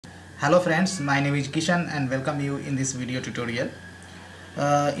Hello friends, my name is Kishan and welcome you in this video tutorial.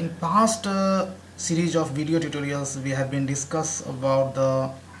 In past series of video tutorials we have been discuss about the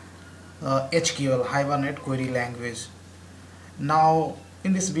HQL Hibernate query language. Now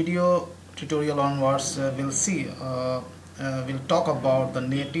in this video tutorial onwards we'll talk about the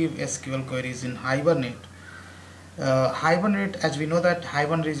native SQL queries in Hibernate. Hibernate, as we know that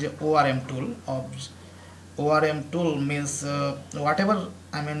Hibernate is a ORM tool. ORM tool means whatever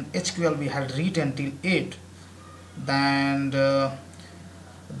HQL we had written till 8, then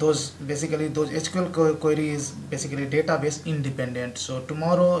those HQL queries basically database independent. So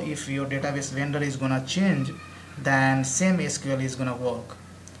tomorrow if your database vendor is gonna change, then same SQL is gonna work.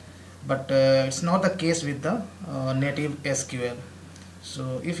 But it's not the case with the native SQL.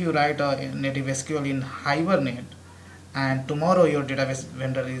 So if you write a native SQL in Hibernate and tomorrow your database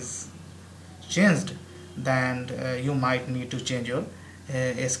vendor is changed, then you might need to change your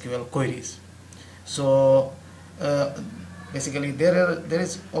SQL queries. So basically there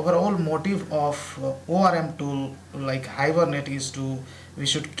is overall motive of ORM tool like Hibernate is we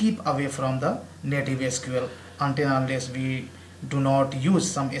should keep away from the native SQL until unless we do not use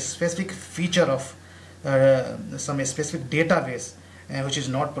some specific feature of some specific database which is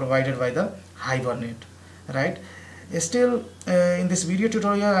not provided by the Hibernate, right? Still in this video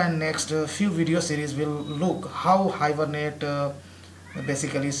tutorial and next few video series will look how Hibernate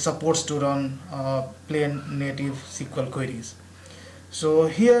basically supports to run plain native SQL queries. So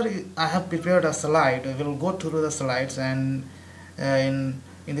here I have prepared a slide. We will go through the slides, and in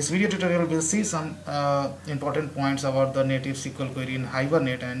this video tutorial we'll see some important points about the native SQL query in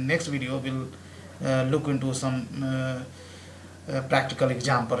Hibernate, and next video will look into some practical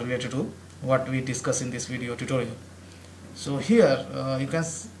example related to what we discuss in this video tutorial. So here you can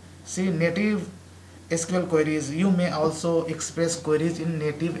see native SQL queries. You may also express queries in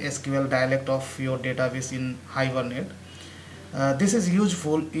native SQL dialect of your database in Hibernate. This is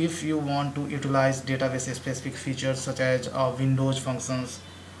useful if you want to utilize database specific features such as Windows functions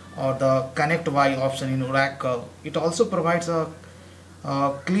or the connect Y option in Oracle. It also provides a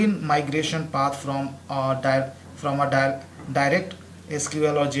clean migration path from a direct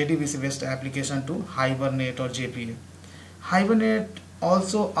SQL or JDBC based application to Hibernate or JPA. Hibernate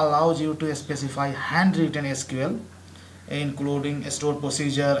also allows you to specify handwritten SQL including store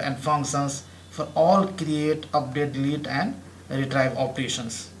procedure and functions for all create, update, delete and retrieve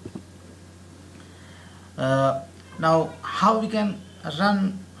operations. Now how we can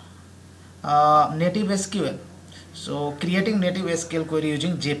run native SQL? So creating native SQL query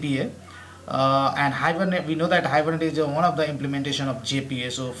using JPA and Hibernate, we know that Hibernate is one of the implementation of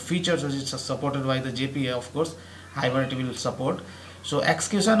JPA, so features which is supported by the JPA, of course Hibernate will support. So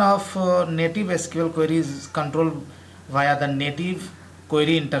execution of native SQL queries is controlled via the native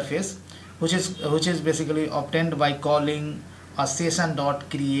query interface, which is basically obtained by calling a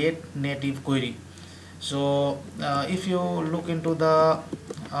session.create native query. So if you look into the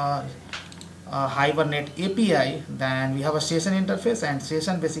Hibernate API, then we have a session interface, and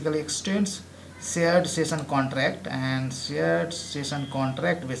session basically extends shared session contract, and shared session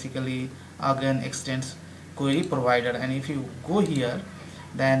contract basically again extends query provider. And if you go here,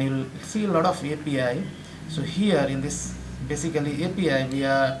 then you'll see a lot of API. So here in this basically API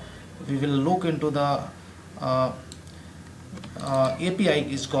we will look into the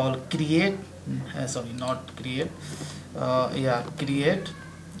API is called create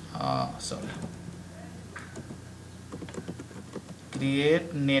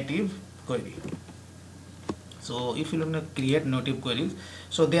create native query. So if you look at create native queries,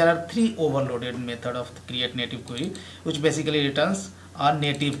 so there are three overloaded method of create native query, which basically returns a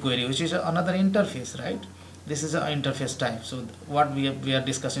native query, which is another interface, right? This is an interface type. So what we are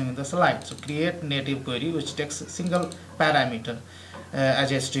discussing in the slide. So create native query, which takes a single parameter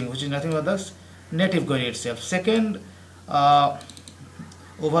as a string, which is nothing but the native query itself. Second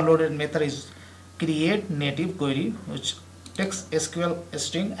overloaded method is create native query, which takes SQL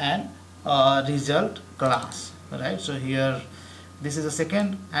string and result class, right? So here this is the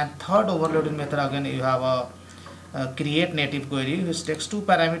second. And third overloaded method, again you have a create native query, which takes two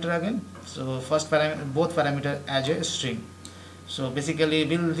parameter again. So first parameter, both parameter as a string. So basically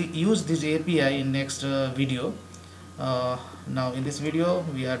we'll use this API in next video. Now in this video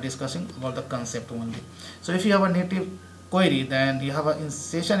we are discussing about the concept only. So if you have a native query, then you have a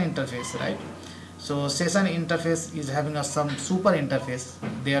session interface, right? So session interface is having some super interface.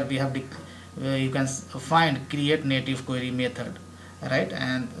 There we have you can find create native query method, right?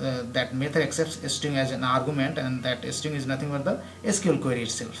 And that method accepts a string as an argument, and that string is nothing but the SQL query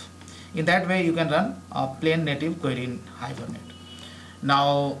itself. In that way you can run a plain native query in Hibernate.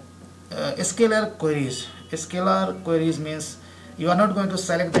 Now Scalar queries. Scalar queries means you are not going to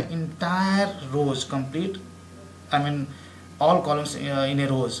select the entire rows complete, I mean all columns in a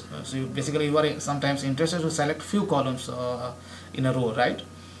rows. So basically you are sometimes interested to select few columns in a row, right?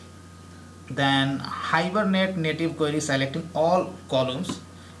 Then Hibernate native query selecting all columns.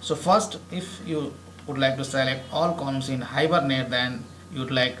 So first, if you would like to select all columns in Hibernate, then you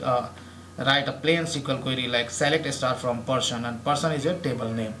would like write a plain SQL query like select star from person, and person is your table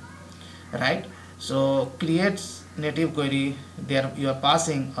name, right? So creates native query, there you are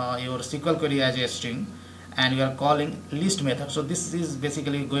passing your SQL query as a string, and you are calling list method. So this is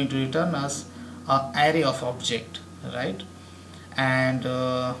basically going to return us an array of object, right? And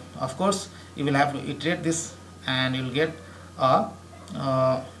of course you will have to iterate this, and you will get a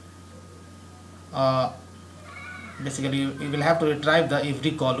basically you will have to retrieve the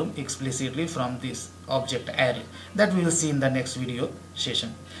every column explicitly from this object array. That we will see in the next video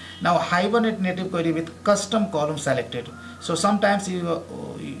session. Now Hibernate native query with custom column selected. So sometimes you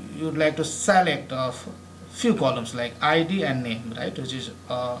would like to select few columns like ID and name, right, which is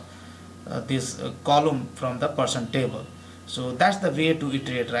this column from the person table. So that's the way to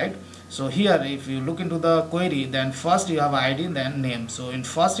iterate, right? So here if you look into the query, then first you have ID, then name. So in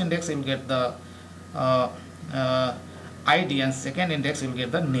first index you will get the ID, and second index you will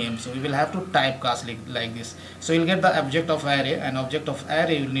get the name. So you will have to typecast like this. So you will get the object of array, and object of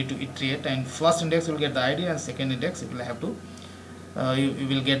array you will need to iterate, and first index you will get the ID, and second index you will have to you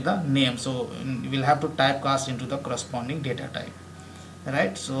will get the name. So you will have to typecast into the corresponding data type,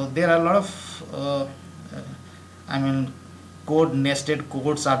 right? So there are a lot of I mean code, nested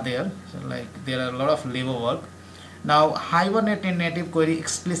codes are there. So like there are a lot of labor work. Now Hibernate in native query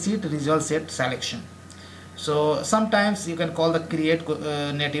explicit result set selection. So sometimes you can call the create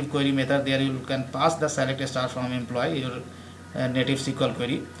native query method. There you can pass the select star from employee, your native SQL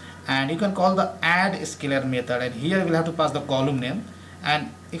query, and you can call the add scalar method, and here you will have to pass the column name,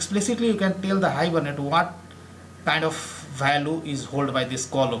 and explicitly you can tell the Hibernate what kind of value is held by this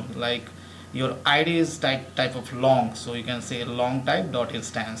column. Like your ID is type of long, so you can say long type dot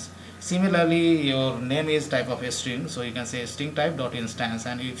instance. Similarly your name is type of a string, so you can say string type dot instance.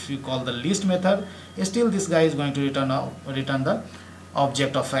 And if you call the list method, still this guy is going to return the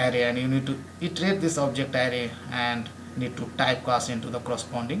object of array, and you need to iterate this object array and need to typecast into the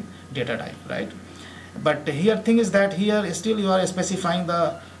corresponding data type, right? But here thing is that here still you are specifying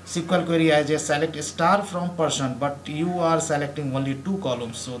the SQL query as a select star from person, but you are selecting only two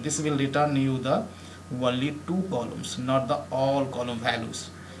columns. So this will return you the only two columns, not the all column values.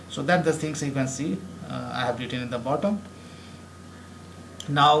 So that's the things you can see I have written in the bottom.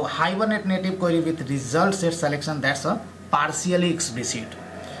 Now Hibernate native query with result set selection, that's a partially explicit.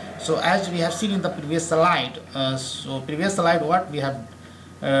 So as we have seen in the previous slide, what we have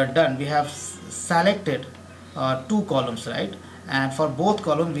done, we have selected two columns, right? And for both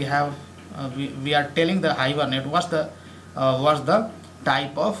columns we have we are telling the Hibernate what's the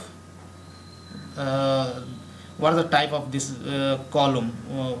type of this column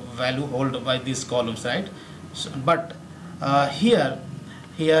value held by these columns, right? So, but here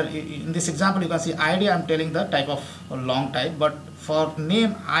in this example you can see ID I am telling the type of long type, but for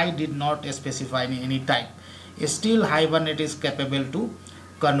name I did not specify any type. Still Hibernate is capable to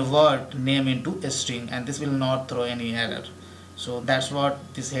convert name into a string, and this will not throw any error. So that's what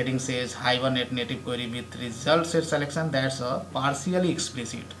this heading says, Hibernate native query with result set selection, that's a partially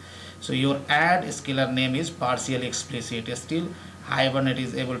explicit. So your add scalar name is partially explicit, still Hibernate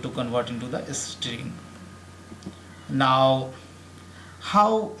is able to convert into the string. Now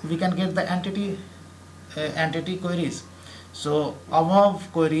how we can get the entity queries? So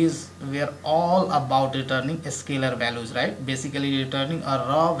above queries were all about returning scalar values, right? Basically returning a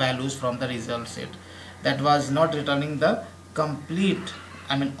raw values from the result set. That was not returning the complete,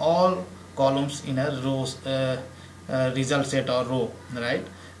 I mean all columns in a rows result set or row, right?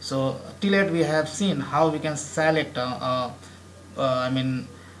 So till yet we have seen how we can select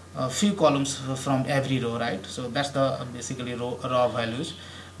few columns from every row, right? So that's the basically raw values.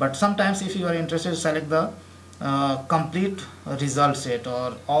 But sometimes if you are interested to select the complete result set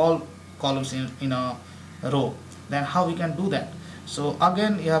or all columns in a row, then how we can do that? So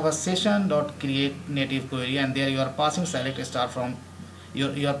again you have a session dot create native query, and there you are passing select star from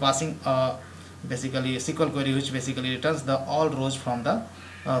you are passing basically SQL query which basically returns the all rows from the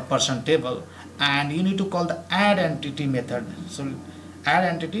person table, and you need to call the add entity method. So add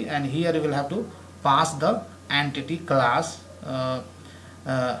entity, and here you will have to pass the entity class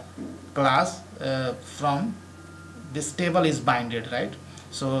from this table is binded, right?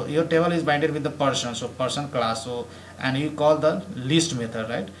 So your table is binded with the person, so person class, so and you call the list method,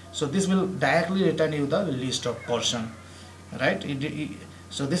 right? So this will directly return you the list of person, right?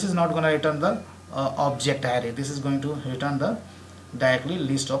 So this is not going to return the object array, this is going to return the directly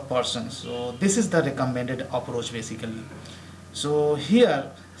list of persons. So this is the recommended approach basically. So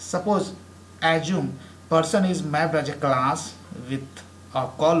here suppose assume person is mapped as a class with a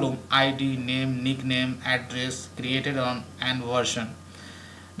column id, name, nickname, address, created on and version.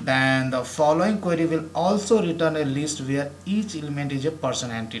 Then the following query will also return a list where each element is a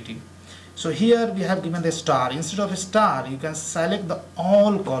person entity. So here we have given the star. Instead of a star, you can select the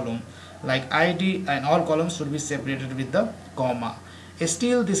all column like id, and all columns should be separated with the comma.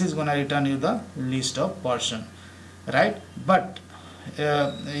 Still this is going to return you the list of person, right? But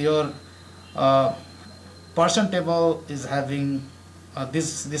your person table is having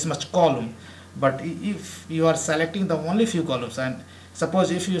this much column, but if you are selecting the only few columns, and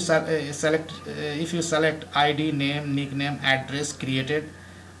suppose if you select id, name, nickname, address, created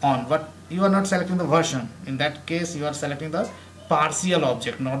on, but you are not selecting the version, in that case you are selecting the partial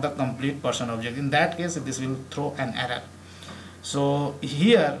object, not the complete person object. In that case this will throw an error. So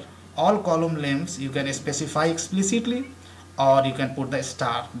here all column names you can specify explicitly, or you can put the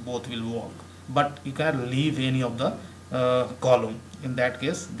star, both will work, but you cannot leave any of the column. In that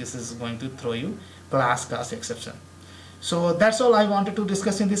case this is going to throw you class exception. So that's all I wanted to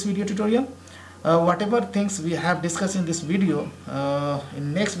discuss in this video tutorial. Whatever things we have discussed in this video,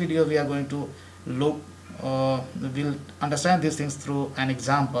 in next video we are going to look, we'll understand these things through an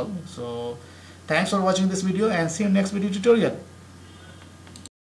example. So thanks for watching this video and see you in next video tutorial.